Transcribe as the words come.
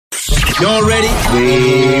Y'all ready?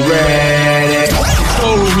 We ready.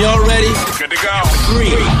 Showroom, y'all ready? Good to go. 3,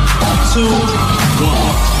 2,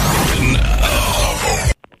 1.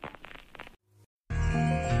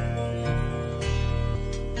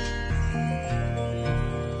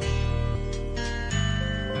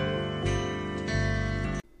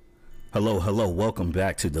 Hello, welcome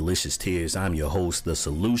back to Delicious Tears. I'm your host, The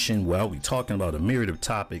Solution, where I'll be talking about a myriad of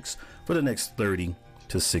topics for the next 30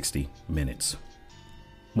 to 60 minutes.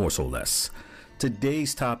 More so less.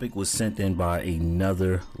 Today's topic was sent in by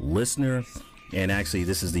another listener, and actually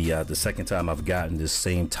this is the second time I've gotten this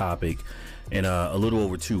same topic in a little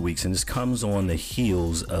over 2 weeks, and this comes on the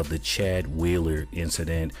heels of the Chad Wheeler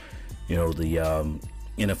incident. You know, the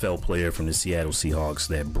NFL player from the Seattle Seahawks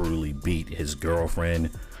that brutally beat his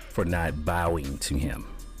girlfriend for not bowing to him.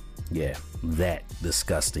 Yeah, that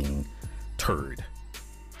disgusting turd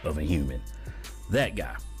of a human. That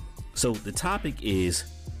guy. So the topic is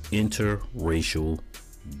interracial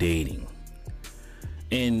dating.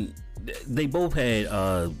 And they both had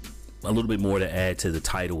a little bit more to add to the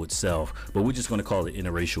title itself, but we're just going to call it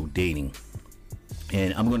interracial dating.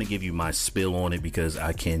 And I'm going to give you my spill on it because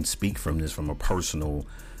I can speak from this from a personal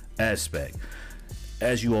aspect.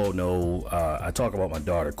 As you all know, I talk about my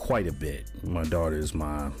daughter quite a bit. My daughter is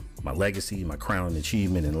my legacy, my crowning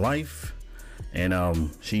achievement in life,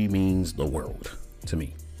 and she means the world to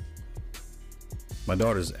me. My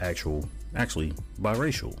daughter's actually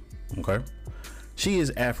biracial, okay? She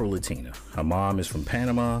is Afro-Latina. Her mom is from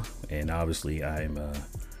Panama, and obviously I am a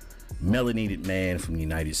melanated man from the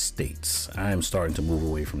United States. I am starting to move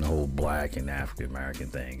away from the whole black and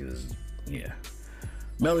African-American thing, because, yeah.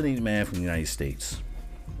 Melanated man from the United States,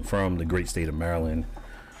 from the great state of Maryland,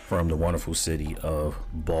 from the wonderful city of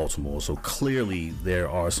Baltimore. So clearly there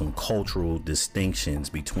are some cultural distinctions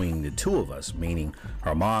between the two of us, meaning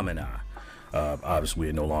her mom and I. Obviously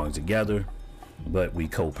we're no longer together, but we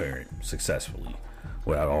co-parent successfully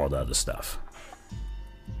without all the other stuff.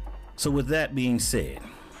 So with that being said,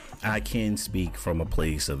 I can speak from a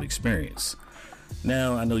place of experience.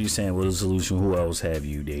 Now, I know you're saying, well, The Solution, who else have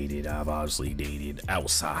you dated? I've obviously dated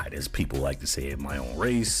outside, as people like to say it, my own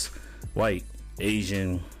race, white,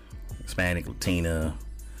 Asian, Hispanic, Latina,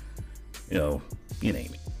 you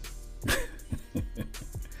name it.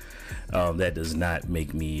 That does not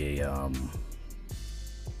make me a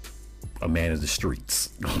man of the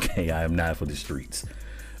streets. Okay, I am not for the streets.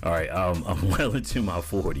 All right, I'm well into my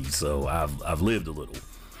 40s, so I've lived a little.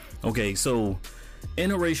 Okay, so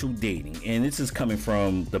interracial dating, and this is coming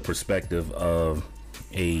from the perspective of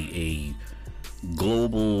a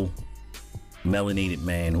global melanated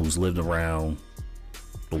man who's lived around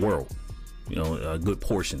the world, a good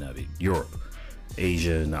portion of it, Europe,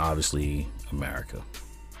 Asia, and obviously America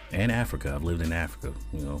and Africa. I've lived in Africa.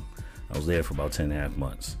 I was there for about 10.5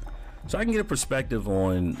 months, so I can get a perspective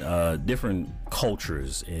on different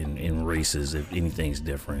cultures and races, if anything's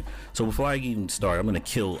different. So before I even start, I'm going to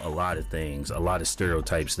kill a lot of things, a lot of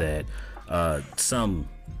stereotypes that some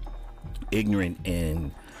ignorant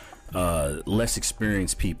and less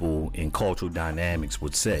experienced people in cultural dynamics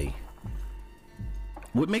would say.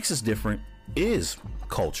 What makes us different is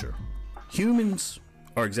culture. Humans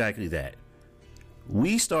are exactly that.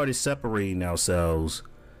 We started separating ourselves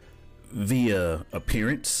via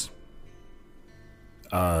appearance,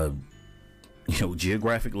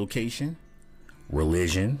 geographic location,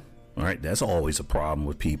 religion. All right, that's always a problem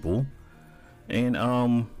with people, and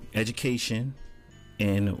education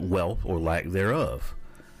and wealth or lack thereof.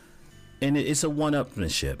 And it's a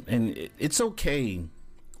one-upmanship, and it's okay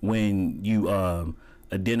when you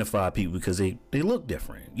identify people because they look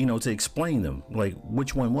different, to explain them, like,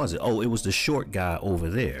 which one was it? Oh, it was the short guy over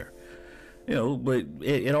there. But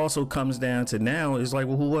it also comes down to now, it's like,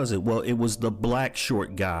 well, who was it? Well, it was the black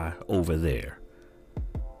short guy over there.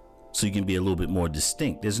 So you can be a little bit more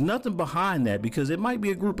distinct. There's nothing behind that because it might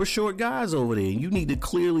be a group of short guys over there. And you need to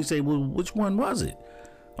clearly say, well, which one was it?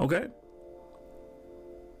 Okay.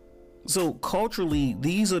 So culturally,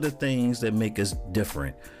 these are the things that make us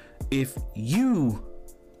different.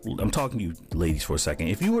 I'm talking to you ladies for a second.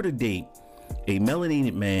 If you were to date a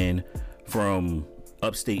melanated man from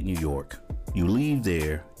upstate New York, you leave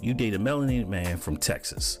there, you date a melanated man from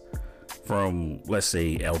Texas, from, let's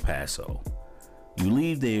say, El Paso. You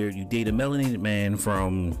leave there, you date a melanated man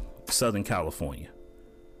from Southern California.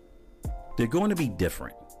 They're going to be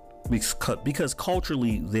different because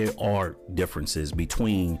culturally there are differences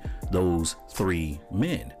between those three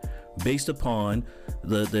men based upon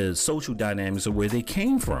the social dynamics of where they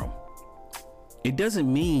came from. It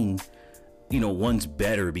doesn't mean one's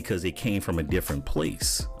better because they came from a different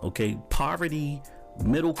place. Okay, poverty,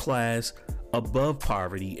 middle class, above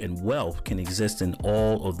poverty, and wealth can exist in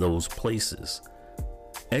all of those places.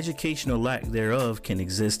 Education or lack thereof can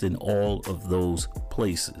exist in all of those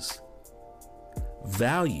places.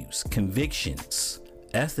 Values, convictions,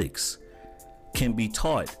 ethics can be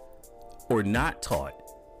taught or not taught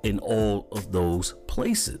in all of those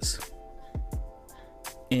places.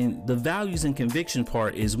 And the values and conviction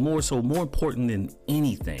part is more important than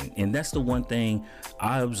anything. And that's the one thing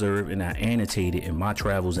I observed and I annotated in my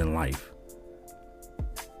travels in life.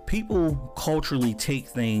 People culturally take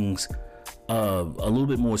things a little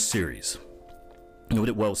bit more serious.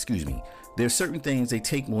 Well, excuse me. There's certain things they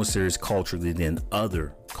take more serious culturally than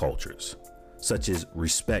other cultures, such as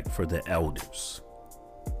respect for the elders,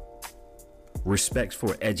 respect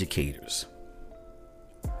for educators,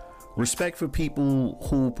 respect for people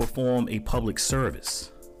who perform a public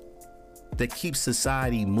service that keeps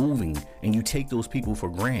society moving, and you take those people for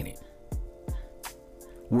granted.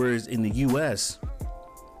 Whereas in the US,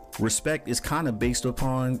 respect is kind of based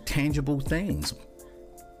upon tangible things,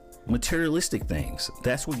 materialistic things.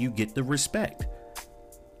 That's where you get the respect.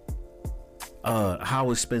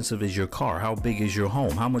 How expensive is your car? How big is your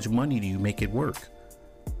home? How much money do you make it work?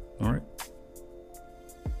 All right.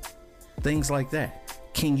 Things like that.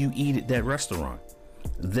 Can you eat at that restaurant?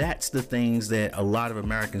 That's the things that a lot of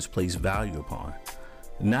Americans place value upon,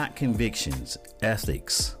 not convictions,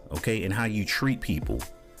 ethics, okay, and how you treat people.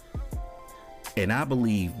 And I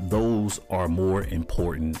believe those are more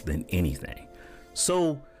important than anything.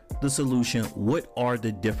 So the solution, what are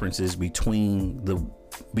the differences between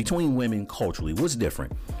women culturally? What's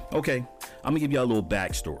different? Okay, I'm gonna give you a little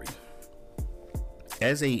backstory.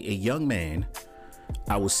 As a young man,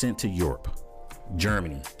 I was sent to Europe,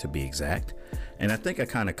 Germany to be exact. And I think I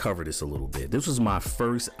kind of covered this a little bit. This was my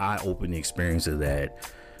first eye-opening experience of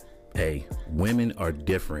that. Hey, women are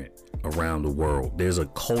different around the world. There's a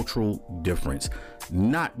cultural difference,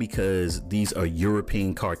 not because these are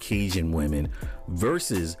European Caucasian women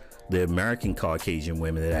versus the American Caucasian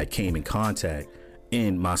women that I came in contact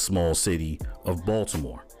in my small city of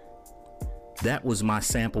Baltimore. That was my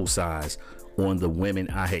sample size on the women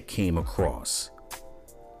I had came across.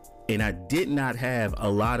 And I did not have a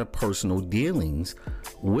lot of personal dealings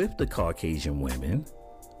with the Caucasian women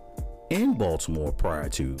in Baltimore prior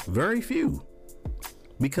to. Very few.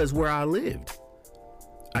 Because where I lived,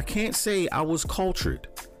 I can't say I was cultured.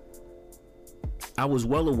 I was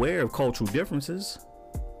well aware of cultural differences.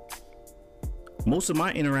 Most of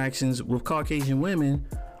my interactions with Caucasian women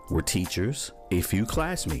were teachers, a few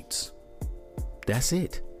classmates. That's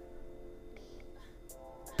it.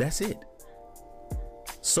 That's it.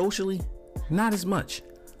 Socially, not as much.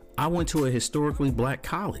 I went to a historically black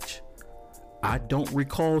college. I don't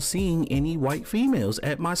recall seeing any white females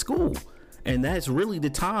at my school. And that's really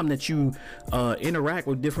the time that you interact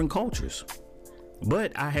with different cultures.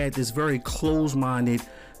 But I had this very closed-minded,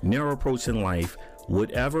 narrow approach in life.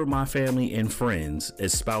 Whatever my family and friends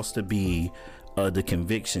espoused to be the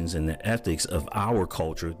convictions and the ethics of our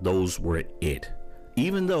culture, those were it.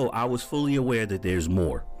 Even though I was fully aware that there's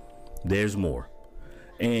more. There's more.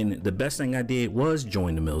 And the best thing I did was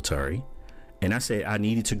join the military. And I said I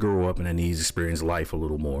needed to grow up and I needed to experience life a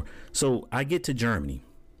little more. So I get to Germany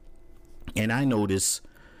and I notice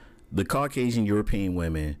the Caucasian European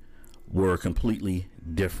women were completely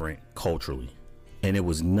different culturally. And there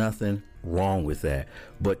was nothing wrong with that.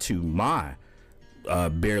 But to my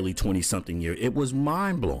barely 20 something year, it was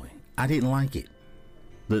mind blowing. I didn't like it.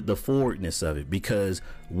 The forwardness of it, because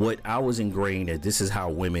what I was ingrained that this is how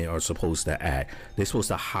women are supposed to act. They're supposed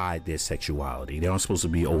to hide their sexuality. They aren't supposed to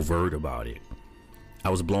be overt about it. I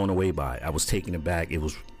was blown away by it. I was taken aback. It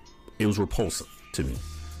was repulsive to me,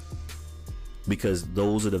 because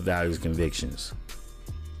those are the values and convictions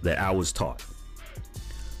that I was taught.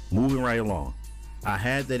 Moving right along, I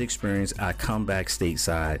had that experience. I come back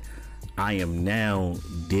stateside. I am now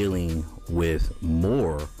dealing with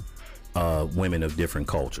more women of different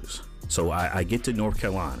cultures. So I get to North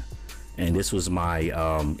Carolina, and this was my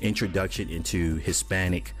introduction into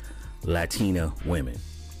Hispanic Latina women,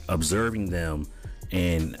 observing them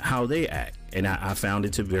and how they act. And I found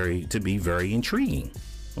it to be very intriguing.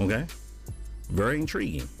 Okay, very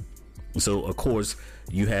intriguing. So of course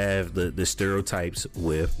you have the stereotypes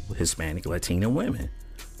with Hispanic Latina women,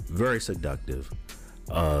 very seductive,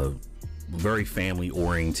 very family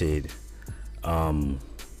oriented.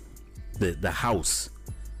 The house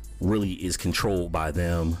really is controlled by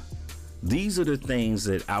them. These are the things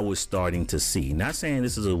that I was starting to see. Not saying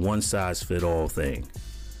this is a one size fit all thing.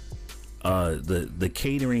 The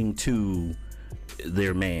catering to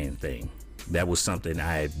their man thing, That was something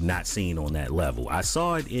I had not seen on that level. I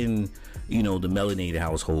saw it in, the melanated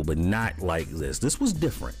household, but not like this. This was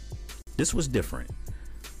different.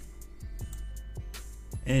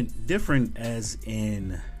 And different as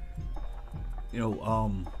in,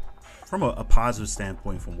 from a positive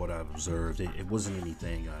standpoint, from what I've observed, it wasn't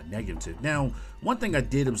anything negative. Now, one thing I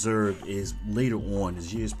did observe is later on,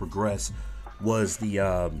 as years progressed, was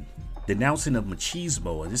the denouncing of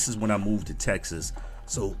machismo. And this is when I moved to Texas.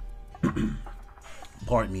 So,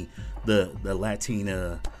 pardon me, the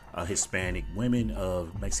Latina, Hispanic women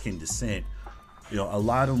of Mexican descent, a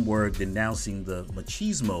lot of them were denouncing the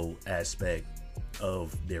machismo aspect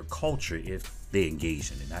of their culture if they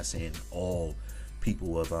engage in it. Not saying all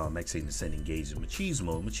people of Mexican descent engage in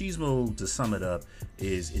machismo. Machismo, to sum it up,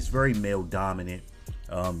 is very male dominant.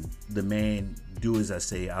 The man, do as I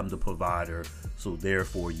say, I'm the provider, so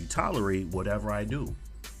therefore you tolerate whatever I do.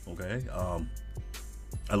 Okay.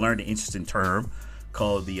 I learned an interesting term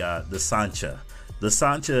called the sancha. The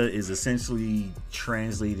sancha is essentially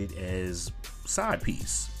translated as side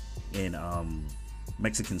piece in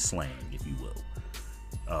Mexican slang, if you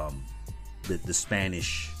will. The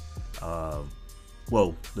Spanish,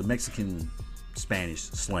 the Mexican Spanish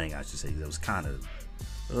slang, I should say, that was kind of,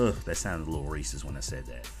 that sounded a little racist when I said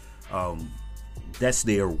that. That's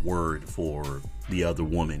their word for the other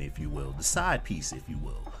woman, if you will, the side piece, if you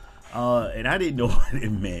will. And I didn't know what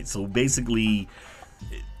it meant. So basically,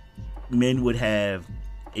 men would have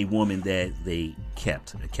a woman that they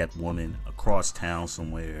kept, a kept woman across town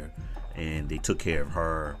somewhere, and they took care of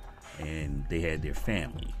her, and they had their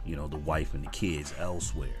family, the wife and the kids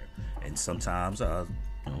elsewhere. And sometimes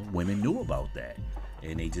women knew about that,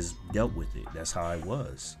 and they just dealt with it. That's how it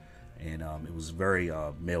was. And it was very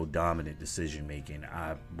male dominant decision making.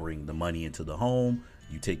 I bring the money into the home,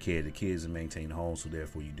 you take care of the kids and maintain the home, so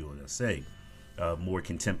therefore you do what I say. More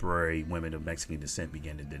contemporary women of Mexican descent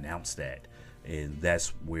began to denounce that. And that's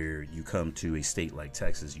where you come to a state like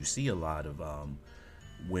Texas. You see a lot of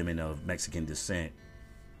women of Mexican descent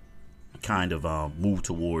kind of move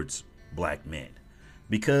towards black men.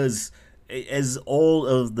 Because as all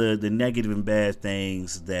of the negative and bad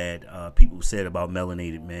things that people said about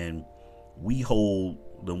melanated men, we hold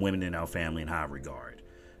the women in our family in high regard.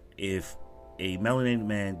 If a melanated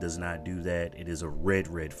man does not do that, it is a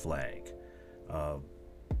red flag.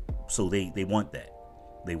 So they want that.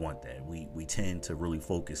 They want that. We tend to really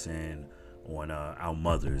focus in on our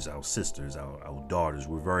mothers, our sisters, our daughters.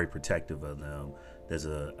 We're very protective of them. There's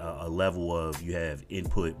a level of, you have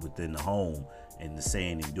input within the home and the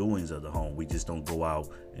saying and doings of the home. We just don't go out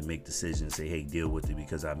and make decisions and say, hey, deal with it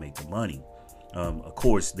because I make the money. Of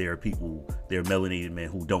course, there are melanated men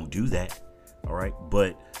who don't do that. All right.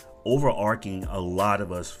 But overarching, a lot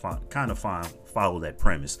of us follow that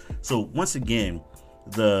premise. So once again,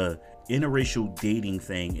 the interracial dating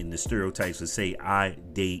thing and the stereotypes that say I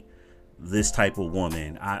date this type of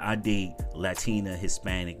woman, I date Latina,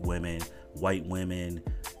 Hispanic women, white women,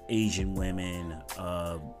 Asian women,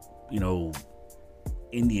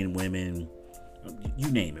 Indian women,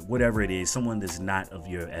 you name it, whatever it is, someone that's not of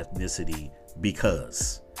your ethnicity,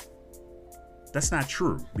 because that's not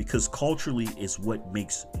true. Because culturally, it's what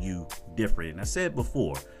makes you different. And I said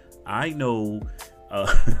before, I know,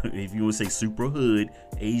 if you would say super hood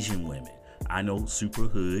Asian women, I know super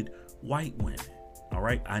hood white women. All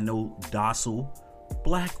right. I know docile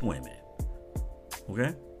black women.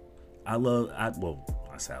 Okay. I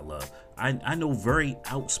know very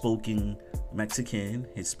outspoken Mexican,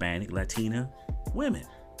 Hispanic, Latina women.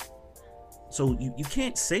 So you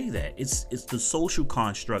can't say that. It's the social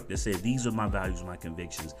construct that said these are my values, my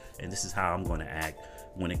convictions, and this is how I'm going to act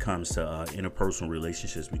when it comes to interpersonal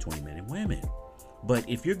relationships between men and women. But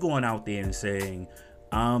if you're going out there and saying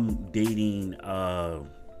I'm dating an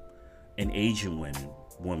Asian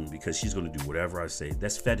woman because she's going to do whatever I say,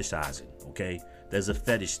 that's fetishizing. Okay, there's a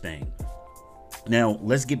fetish thing. Now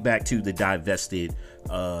let's get back to the divested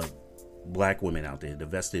black women out there,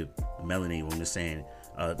 divested melanated women saying,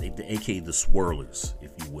 aka the swirlers,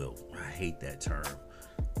 if you will. I hate that term.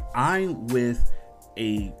 I'm with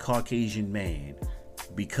a Caucasian man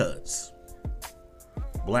because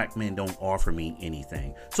black men don't offer me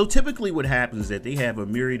anything. So typically what happens is that they have a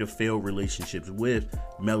myriad of failed relationships with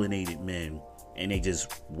melanated men, and they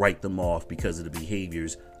just write them off because of the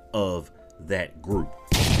behaviors of that group.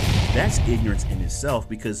 That's ignorance in itself,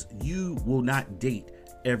 because you will not date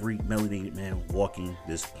every melanated man walking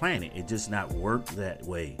this planet. It does not work that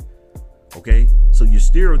way. Okay, so you're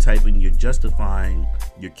stereotyping, you're justifying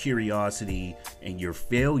your curiosity and your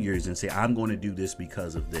failures and say, I'm going to do this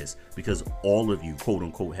because of this, because all of you, quote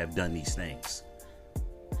unquote, have done these things.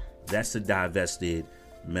 That's the divested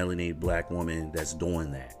melanated black woman that's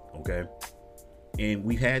doing that, okay? And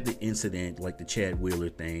we had the incident, like the Chad Wheeler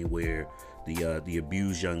thing, where the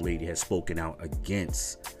abused young lady has spoken out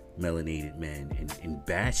against melanated men and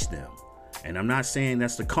bashed them. And I'm not saying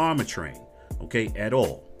that's the karma train, okay, at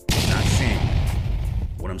all. I'm not saying that.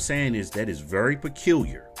 What I'm saying is that is very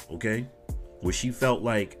peculiar, okay? Where she felt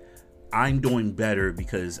like I'm doing better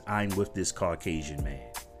because I'm with this Caucasian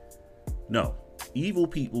man. No. Evil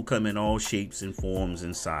people come in all shapes and forms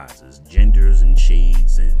and sizes, genders and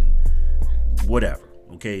shades and whatever,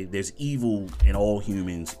 okay? There's evil in all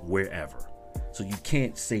humans wherever. So you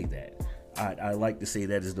can't say that. I like to say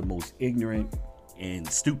that is the most ignorant and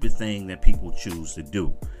stupid thing that people choose to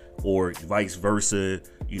do. Or vice versa,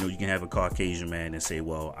 you know, you can have a Caucasian man and say,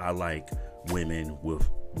 well, I like women with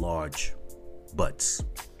large butts.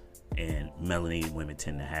 And melanated women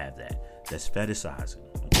tend to have that. That's fetishizing.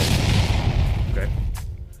 Okay?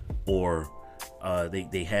 Or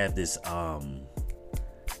they have this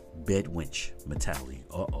bed wench mentality.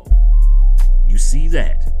 You see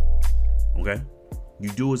that? Okay? You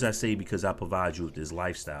do as I say because I provide you with this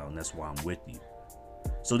lifestyle, and that's why I'm with you.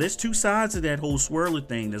 So there's two sides of that whole swirler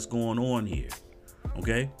thing that's going on here.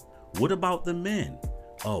 Okay? What about the men?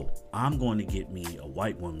 Oh, I'm going to get me a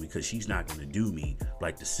white woman because she's not going to do me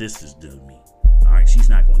like the sisters do me. All right, she's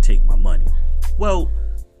not going to take my money. Well,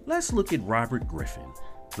 let's look at Robert Griffin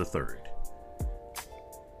III.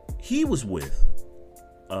 He was with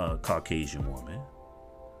a Caucasian woman,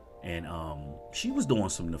 and she was doing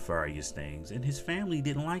some nefarious things, and his family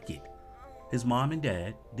didn't like it. His mom and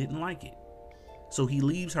dad didn't like it. So he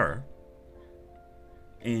leaves her,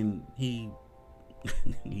 and he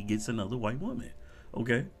gets another white woman.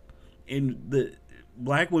 Okay? And the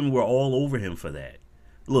black women were all over him for that.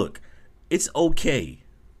 Look, it's okay,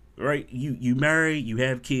 right? You marry, you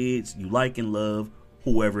have kids, you like and love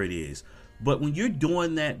whoever it is. But when you're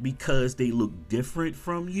doing that because they look different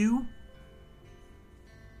from you,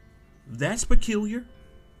 that's peculiar.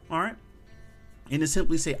 All right? And to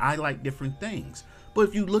simply say, I like different things. But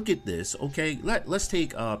if you look at this, okay, let's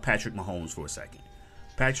take Patrick Mahomes for a second.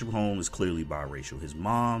 Patrick Mahomes is clearly biracial. His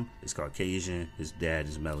mom is Caucasian. His dad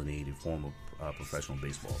is melanated, former professional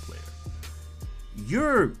baseball player.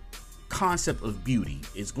 Your concept of beauty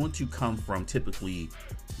is going to come from typically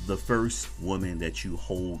the first woman that you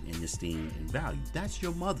hold in esteem and value. That's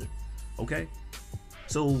your mother, okay?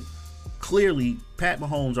 So clearly, Pat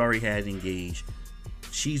Mahomes already had engaged.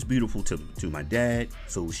 She's beautiful to my dad,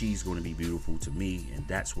 so she's going to be beautiful to me, and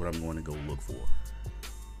that's what I'm going to go look for.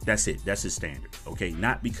 That's it. That's his standard. Okay,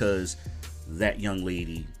 not because that young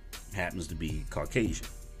lady happens to be Caucasian.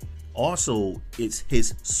 Also, it's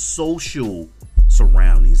his social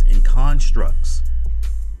surroundings and constructs.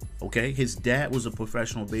 Okay, his dad was a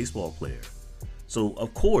professional baseball player. So,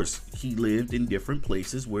 of course, he lived in different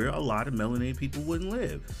places where a lot of melanated people wouldn't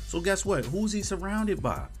live. So, guess what? Who's he surrounded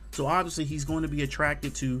by? So, obviously, he's going to be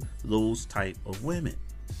attracted to those type of women.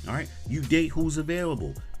 All right, you date who's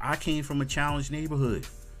available. I came from a challenged neighborhood.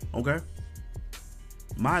 Okay,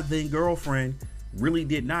 my then girlfriend really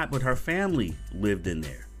did not, but her family lived in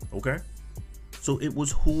there. Okay, so it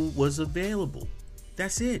was who was available.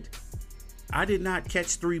 That's it. I did not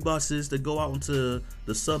catch 3 buses to go out into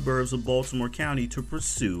the suburbs of Baltimore County to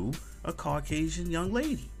pursue a Caucasian young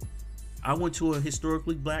lady. I went to a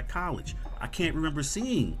historically black college. I can't remember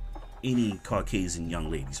seeing any Caucasian young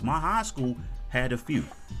ladies. My high school had a few.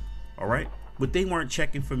 All right, but they weren't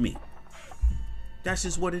checking for me. That's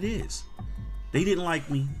just what it is. They didn't like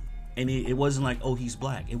me, and it wasn't like, oh, he's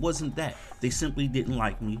black. It wasn't that. They simply didn't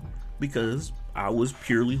like me because I was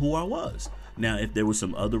purely who I was. Now, if there was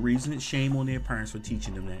some other reason, shame on their parents for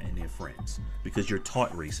teaching them that and their friends, because you're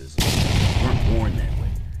taught racism. You weren't born that way.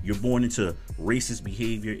 You're born into racist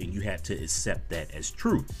behavior, and you have to accept that as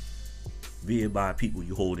truth via by people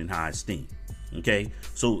you hold in high esteem. Okay,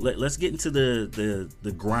 so let's get into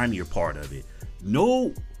the grimier part of it.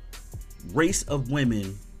 No race of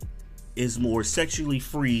women is more sexually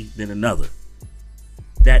free than another.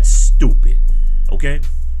 That's stupid. Okay,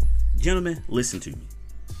 gentlemen, listen to me.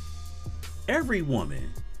 Every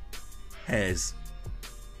woman has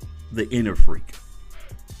the inner freak.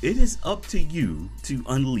 It is up to you to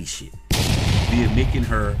unleash it via making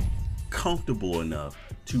her comfortable enough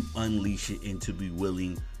to unleash it and to be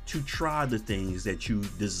willing to try the things that you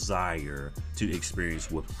desire to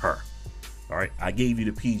experience with her. All right, I gave you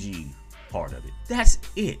the PG part of it. That's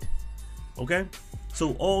it. Okay,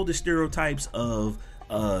 so all the stereotypes of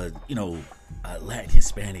Latin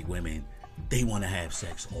Hispanic women, they want to have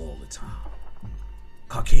sex all the time.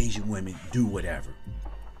 Caucasian women do whatever.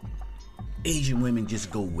 Asian women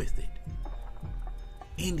just go with it.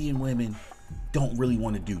 Indian women, don't really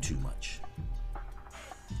want to do too much.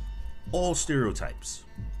 All stereotypes.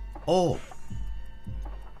 All.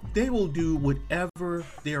 They will do whatever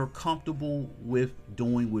they're comfortable with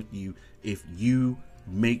doing with you if you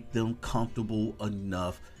make them comfortable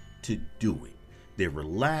enough to do it. They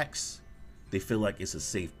relax. They feel like it's a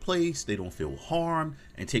safe place. They don't feel harmed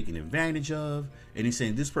and taken advantage of. And they're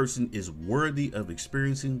saying this person is worthy of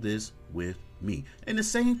experiencing this with me. And the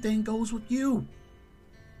same thing goes with you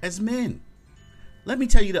as men. Let me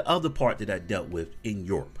tell you the other part that I dealt with in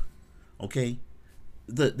Europe. Okay?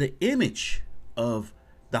 The image of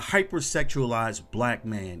the hypersexualized black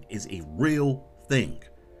man is a real thing.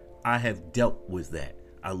 I have dealt with that.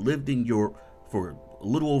 I lived in Europe for a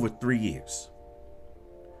little over 3 years.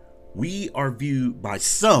 We are viewed by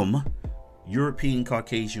some European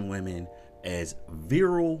Caucasian women as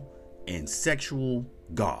virile and sexual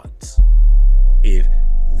gods. If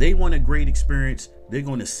they want a great experience, they're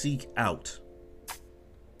going to seek out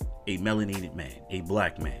a melanated man, a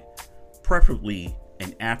black man, preferably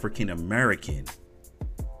an African American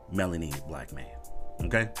melanated black man.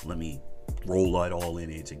 Okay, let me roll that all in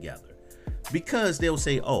it together, because they'll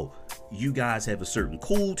say, "Oh, you guys have a certain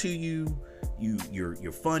cool to you.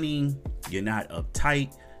 You're funny. You're not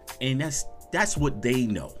uptight," and that's what they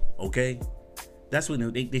know. Okay, that's what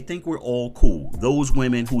they think we're all cool. Those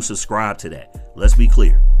women who subscribe to that. Let's be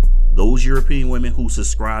clear. Those European women who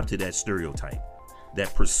subscribe to that stereotype,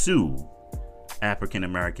 that pursue African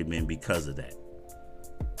American men because of that.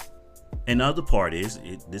 And the other part is,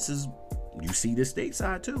 you see this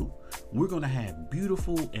stateside too. We're going to have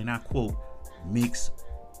beautiful, and I quote, mixed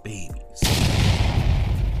babies.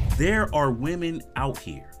 There are women out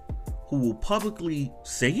here who will publicly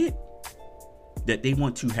say it, that they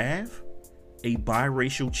want to have a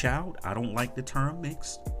biracial child. I don't like the term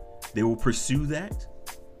mixed. They will pursue that.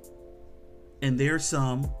 And there's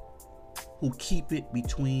some who keep it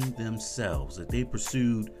between themselves, that they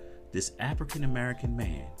pursued this African American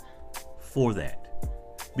man for that.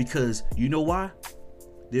 Because you know why?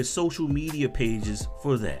 There's social media pages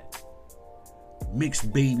for that.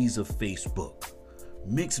 Mixed babies of Facebook,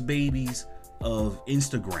 mixed babies of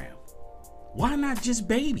Instagram. Why not just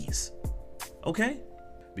babies? Okay?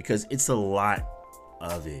 Because it's a lot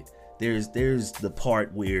of it. There's the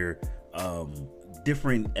part where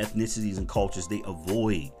different ethnicities and cultures, they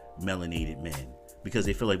avoid melanated men because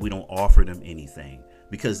they feel like we don't offer them anything,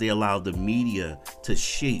 because they allow the media to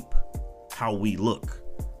shape how we look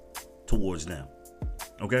towards them.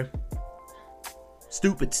 Okay?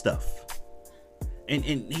 Stupid stuff. And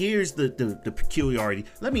here's the peculiarity.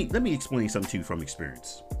 Let me explain something to you from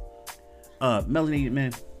experience. Melanated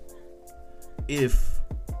men, if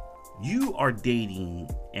you are dating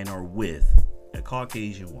and are with a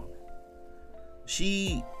Caucasian woman,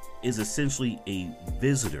 she is essentially a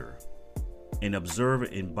visitor, an observer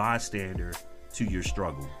and bystander to your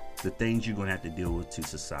struggle, the things you're going to have to deal with to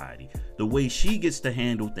society. The way she gets to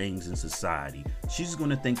handle things in society, she's going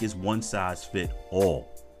to think it's one size fit all,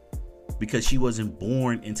 because she wasn't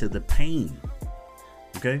born into the pain.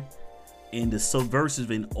 Okay? And the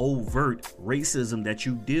subversive and overt racism that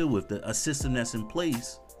you deal with, a system that's in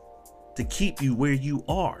place to keep you where you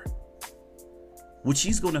are. What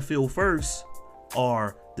she's going to feel first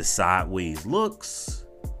are the sideways looks,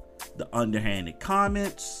 the underhanded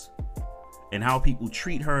comments, and how people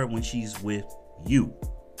treat her when she's with you.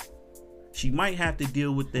 She might have to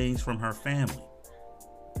deal with things from her family.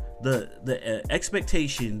 The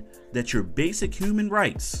expectation that your basic human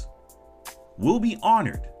rights will be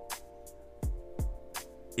honored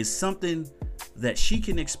is something that she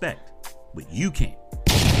can expect, but you can't.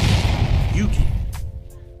 You can't.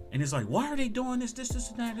 And it's like, why are they doing this,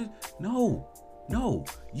 and that? No.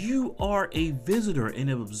 You are a visitor and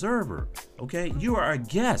an observer. Okay? You are a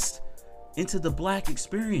guest into the black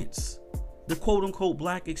experience, the quote unquote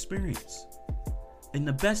black experience. And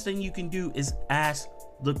the best thing you can do is ask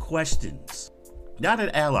the questions. Not an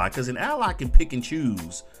ally, because an ally can pick and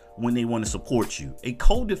choose when they want to support you. A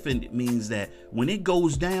co-defendant means that when it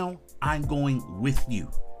goes down, I'm going with you.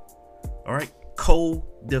 All right?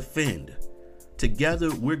 Co-defend.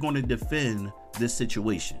 Together, we're going to defend this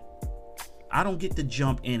situation. I don't get to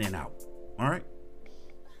jump in and out. All right?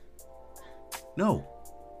 No.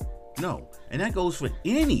 And that goes for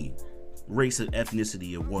any race or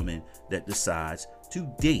ethnicity of woman that decides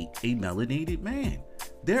to date a melanated man.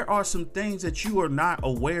 There are some things that you are not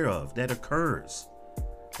aware of that occurs.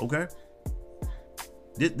 Okay?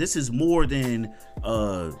 This is more than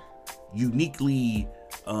uniquely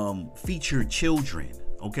featured children.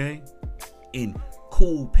 Okay? In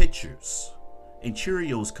cool pictures, in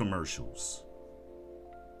Cheerios commercials.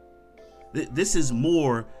 This is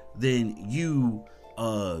more than you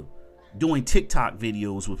doing TikTok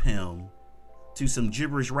videos with him to some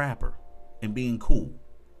gibberish rapper and being cool.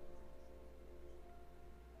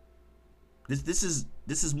 This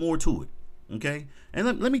is more to it, okay?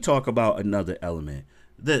 And let me talk about another element.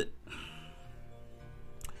 The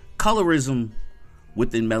colorism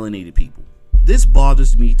within melanated people. This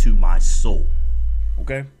bothers me to my soul,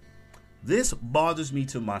 okay? This bothers me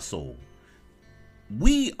to my soul.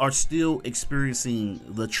 We are still experiencing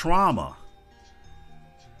the trauma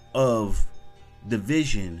of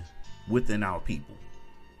division within our people.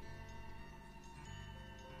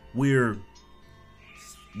 We're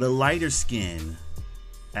the lighter skinned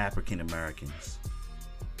African Americans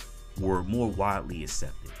were more widely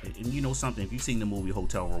accepted. And you know something, if you've seen the movie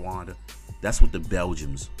Hotel Rwanda, that's what the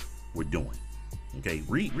Belgians were doing. Okay,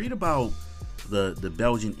 read about the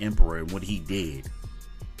Belgian emperor and what he did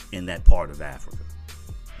in that part of Africa.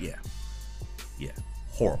 Yeah.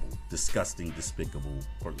 Horrible, disgusting, despicable.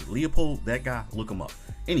 Or Leopold, that guy, look him up.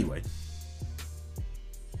 Anyway,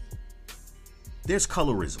 there's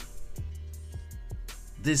colorism.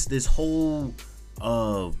 This whole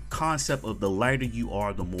concept of the lighter you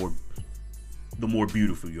are, the more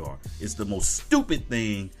beautiful you are. It's the most stupid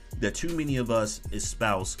thing that too many of us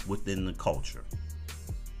espouse within the culture.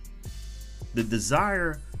 The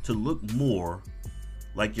desire to look more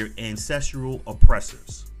like your ancestral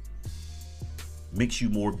oppressors makes you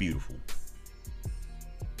more beautiful.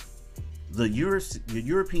 The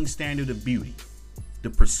European standard of beauty, the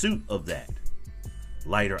pursuit of that,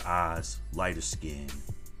 lighter eyes, lighter skin,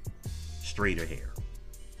 straighter hair,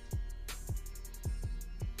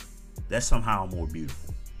 that's somehow more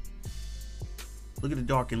beautiful. Look at the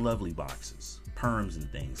dark and lovely boxes, perms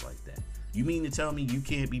and things like that. You mean to tell me you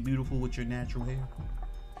can't be beautiful with your natural hair?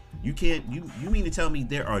 You mean to tell me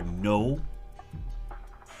there are no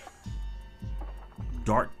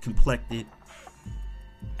dark complected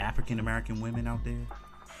African American women out there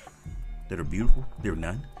that are beautiful? There are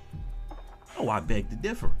none? Oh, I beg to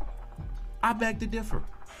differ.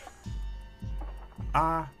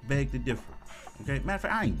 Okay, matter of fact,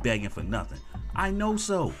 I ain't begging for nothing. I know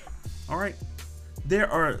so. All right, there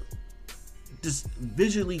are just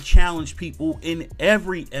visually challenged people in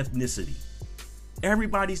every ethnicity.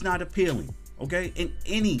 Everybody's not appealing, okay? In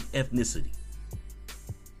any ethnicity.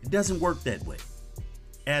 It doesn't work that way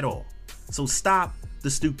at all. So stop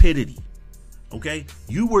the stupidity, okay?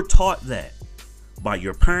 You were taught that by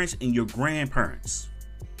your parents and your grandparents.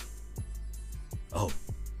 Oh,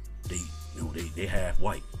 they half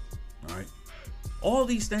white, all right? All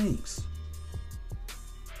these things.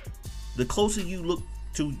 The closer you look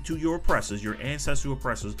to your oppressors, your ancestral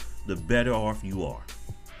oppressors, the better off you are.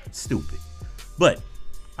 Stupid. But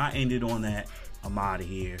I ended on that. I'm out of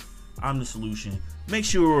here. I'm the solution. Make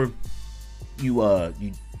sure you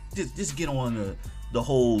just get on the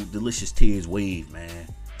whole Delicious Tears wave, man.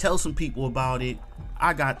 Tell some people about it.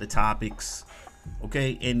 I got the topics,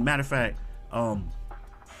 okay? And matter of fact,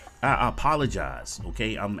 I apologize,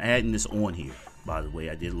 okay? I'm adding this on here, by the way.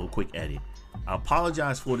 I did a little quick edit. I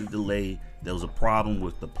apologize for the delay. There was a problem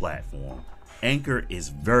with the platform. Anchor is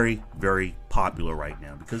very, very popular right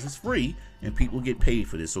now because it's free and people get paid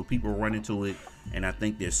for this. So people run into it, and I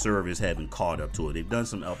think their servers haven't caught up to it. They've done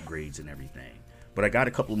some upgrades and everything. But I got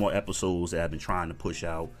a couple more episodes that I've been trying to push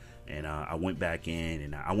out, and I went back in,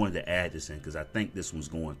 and I wanted to add this in because I think this one's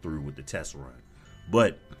going through with the test run.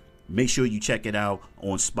 But make sure you check it out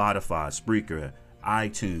on Spotify, Spreaker,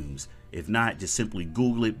 iTunes. If not, just simply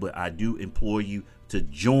Google it. But I do implore you to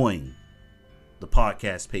join the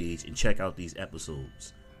podcast page and check out these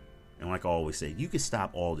episodes. And like I always say, you can stop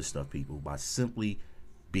all this stuff, people, by simply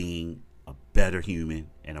being a better human.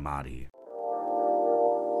 And I'm out of here.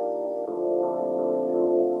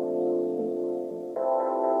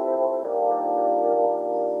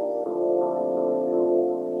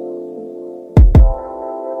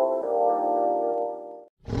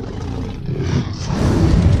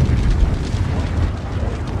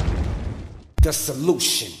 The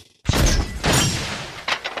solution.